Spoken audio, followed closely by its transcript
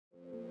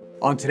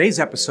On today's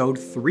episode,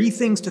 3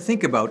 things to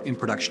think about in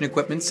production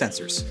equipment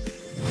sensors.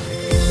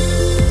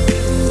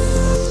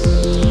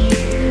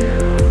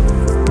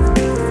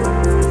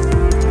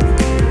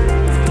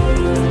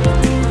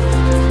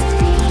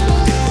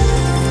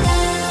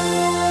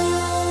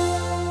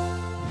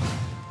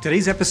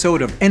 Today's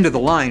episode of End of the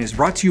Line is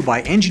brought to you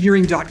by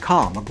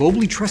engineering.com, a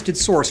globally trusted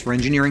source for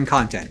engineering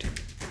content.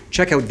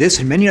 Check out this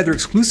and many other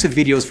exclusive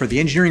videos for the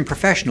engineering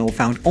professional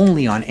found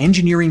only on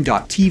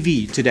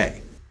engineering.tv today.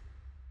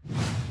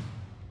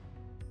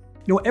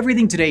 You know,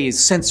 everything today is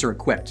sensor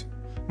equipped.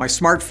 My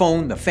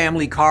smartphone, the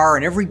family car,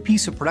 and every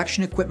piece of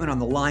production equipment on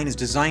the line is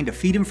designed to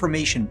feed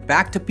information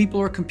back to people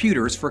or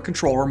computers for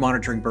control or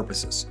monitoring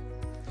purposes.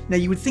 Now,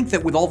 you would think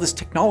that with all this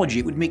technology,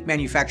 it would make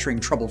manufacturing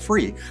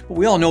trouble-free, but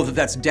we all know that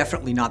that's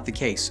definitely not the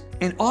case.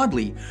 And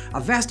oddly,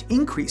 a vast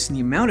increase in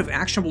the amount of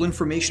actionable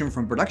information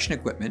from production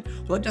equipment,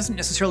 well, it doesn't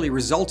necessarily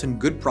result in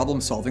good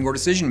problem-solving or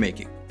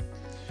decision-making.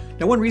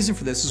 Now, one reason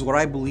for this is what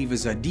I believe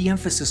is a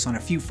de-emphasis on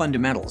a few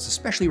fundamentals,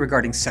 especially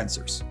regarding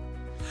sensors.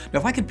 Now,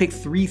 if I could pick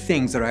 3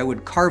 things that I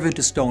would carve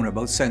into stone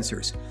about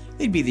sensors,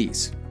 they'd be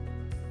these.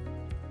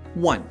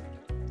 1.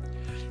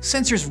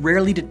 Sensors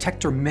rarely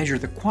detect or measure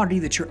the quantity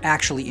that you're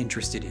actually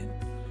interested in.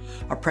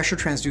 A pressure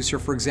transducer,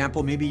 for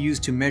example, may be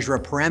used to measure a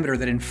parameter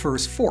that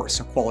infers force,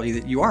 a quality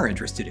that you are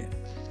interested in.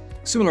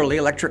 Similarly,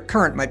 electric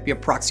current might be a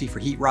proxy for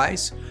heat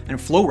rise, and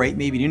flow rate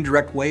may be an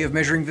indirect way of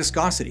measuring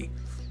viscosity.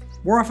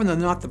 More often than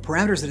not, the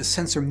parameters that a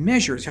sensor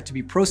measures have to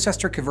be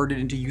processed or converted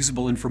into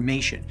usable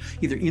information,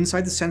 either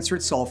inside the sensor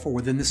itself or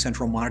within the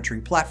central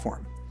monitoring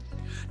platform.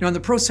 Now, in the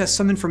process,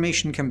 some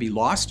information can be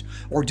lost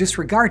or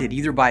disregarded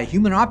either by a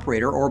human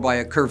operator or by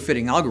a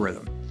curve-fitting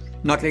algorithm.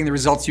 Not getting the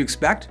results you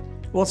expect?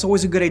 Well, it's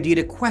always a good idea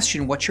to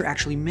question what you're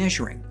actually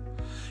measuring.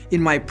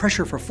 In my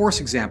pressure for force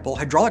example,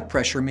 hydraulic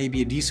pressure may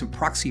be a decent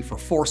proxy for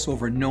force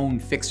over a known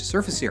fixed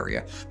surface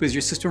area, but is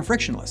your system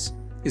frictionless?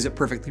 Is it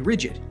perfectly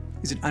rigid?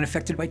 Is it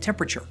unaffected by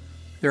temperature?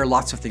 There are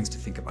lots of things to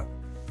think about.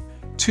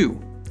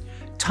 2.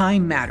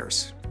 Time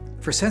matters.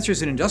 For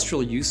sensors in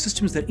industrial use,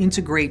 systems that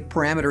integrate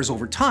parameters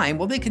over time,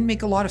 well, they can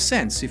make a lot of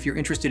sense if you're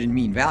interested in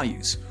mean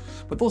values.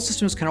 But those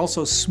systems can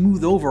also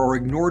smooth over or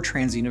ignore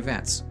transient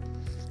events.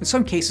 In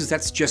some cases,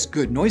 that's just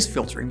good noise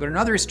filtering, but in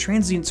others,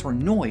 transients or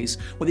noise,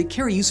 well, they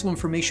carry useful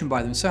information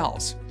by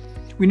themselves.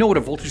 We know what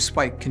a voltage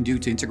spike can do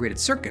to integrated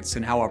circuits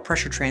and how a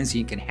pressure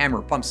transient can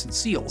hammer pumps and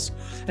seals.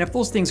 And if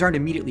those things aren't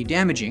immediately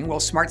damaging, well,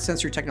 smart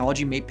sensor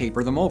technology may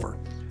paper them over.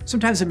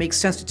 Sometimes it makes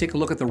sense to take a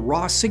look at the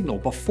raw signal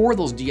before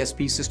those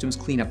DSP systems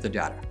clean up the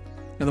data.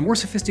 Now, the more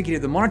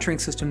sophisticated the monitoring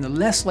system, the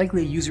less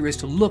likely a user is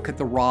to look at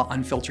the raw,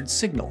 unfiltered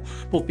signal,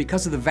 both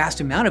because of the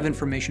vast amount of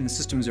information the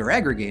systems are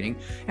aggregating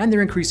and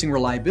their increasing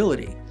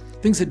reliability.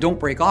 Things that don't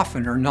break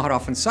often are not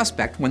often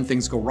suspect when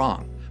things go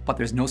wrong, but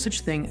there's no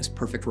such thing as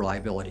perfect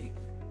reliability.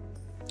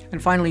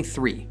 And finally,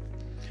 3.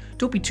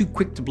 Don't be too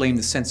quick to blame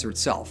the sensor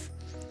itself.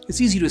 It's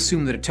easy to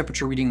assume that a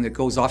temperature reading that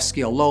goes off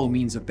scale low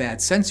means a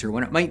bad sensor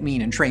when it might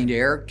mean entrained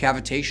air,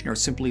 cavitation, or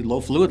simply low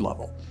fluid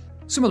level.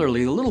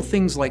 Similarly, the little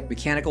things like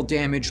mechanical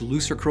damage,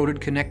 loose or corroded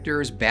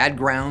connectors, bad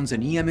grounds,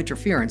 and EM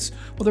interference,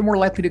 well, they're more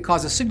likely to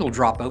cause a signal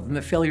dropout than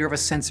the failure of a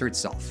sensor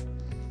itself.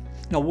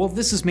 Now, while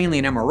this is mainly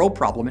an MRO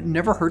problem, it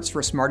never hurts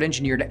for a smart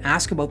engineer to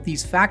ask about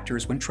these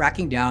factors when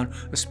tracking down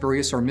a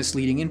spurious or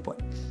misleading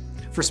input.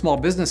 For small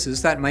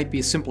businesses, that might be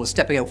as simple as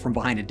stepping out from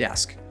behind a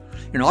desk.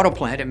 In an auto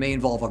plant, it may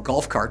involve a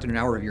golf cart in an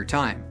hour of your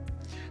time.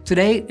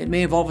 Today, it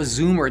may involve a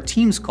Zoom or a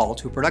Teams call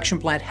to a production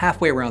plant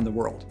halfway around the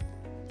world.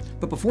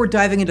 But before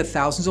diving into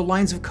thousands of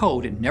lines of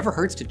code, it never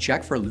hurts to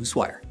check for a loose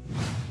wire.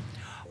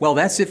 Well,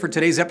 that's it for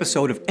today's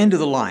episode of End of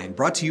the Line,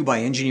 brought to you by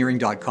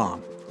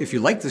engineering.com. If you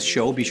like this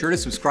show, be sure to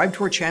subscribe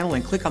to our channel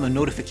and click on the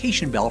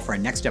notification bell for our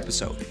next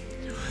episode.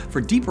 For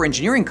deeper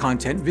engineering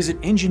content, visit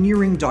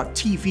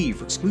engineering.tv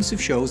for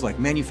exclusive shows like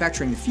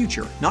Manufacturing the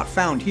Future, not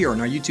found here on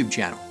our YouTube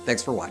channel.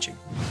 Thanks for watching.